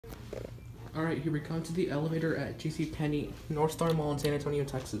Alright, here we come to the elevator at JCPenney, North Star Mall in San Antonio,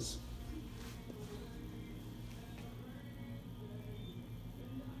 Texas.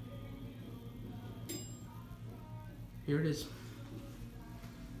 Here it is.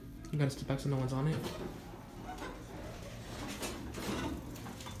 You gotta step back so no one's on it.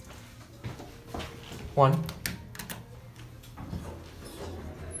 One.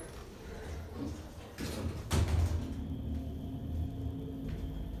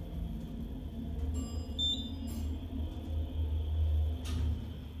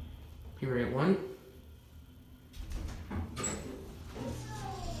 Here we're at one.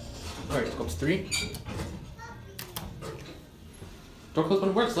 Alright, let's go up to three. Door closed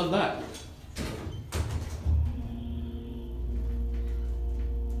when it works, love that.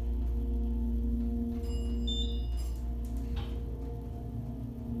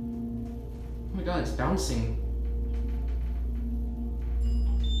 Oh my god, it's bouncing.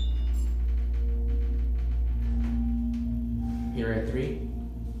 Here at three.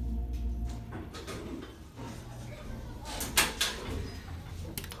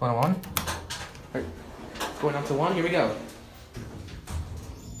 Going on one. Alright, going up to one, here we go.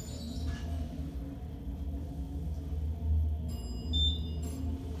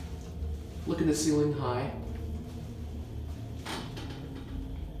 Look at the ceiling high.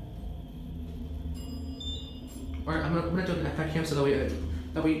 Alright, I'm gonna do an effect cam so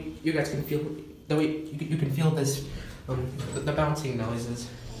that way you guys can feel, that way you can feel this, the bouncing noises.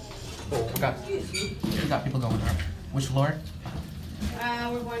 Oh, we got people going up. Which floor?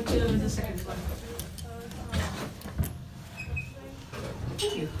 We're going to the second floor.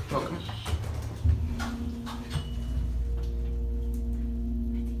 Thank you. Welcome.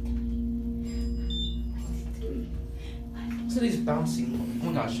 So these bouncing. Oh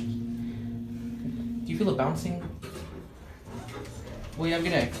my gosh. Do you feel it bouncing? Well, you have a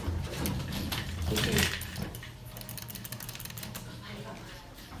good day.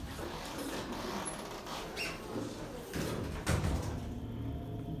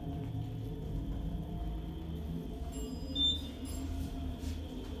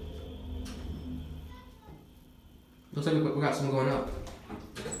 Looks like we got some going up.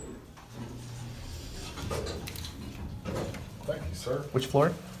 Thank you, sir. Which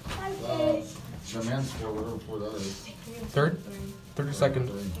floor? The man's floor, whatever floor that is. Third? Third or second?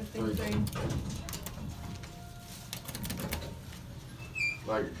 Three.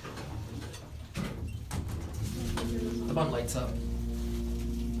 Like, The bun lights up.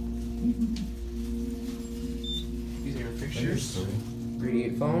 These are your fixtures.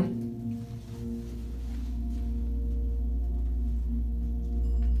 3D phone.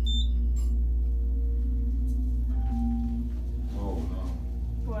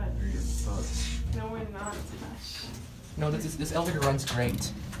 What? you're getting touched. No, we're not touched. No, this elevator runs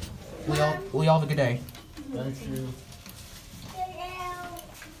great. We all have a good day. Thank you.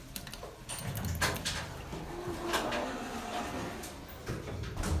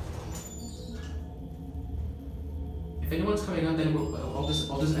 If anyone's coming up, then I'll just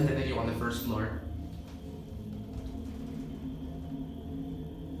end the video on the first floor.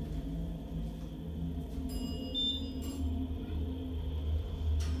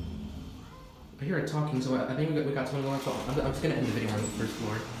 I hear it talking, so I think we got someone going. So I'm just gonna end the video on the first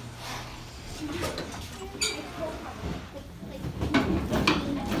floor.